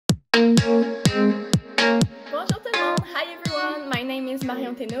Bonjour tout le monde! Hi everyone! My name is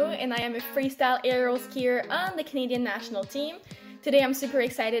Marion Thénault and I am a freestyle aerial skier on the Canadian national team. Today I'm super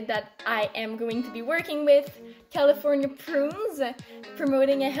excited that I am going to be working with California Prunes.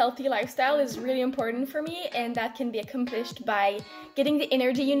 Promoting a healthy lifestyle is really important for me, and that can be accomplished by getting the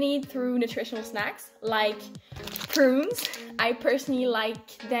energy you need through nutritional snacks like prunes. I personally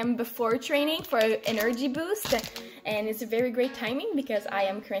like them before training for an energy boost, and it's a very great timing because I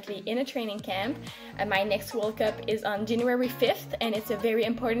am currently in a training camp and my next World Cup is on January 5th, and it's a very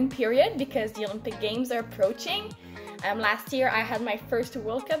important period because the Olympic Games are approaching. Last year I had my first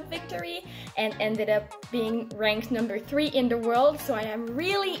World Cup victory and ended up being ranked number 3 in the world, so I am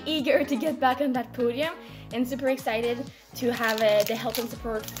really eager to get back on that podium and super excited to have the help and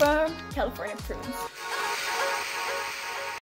support from California Prunes.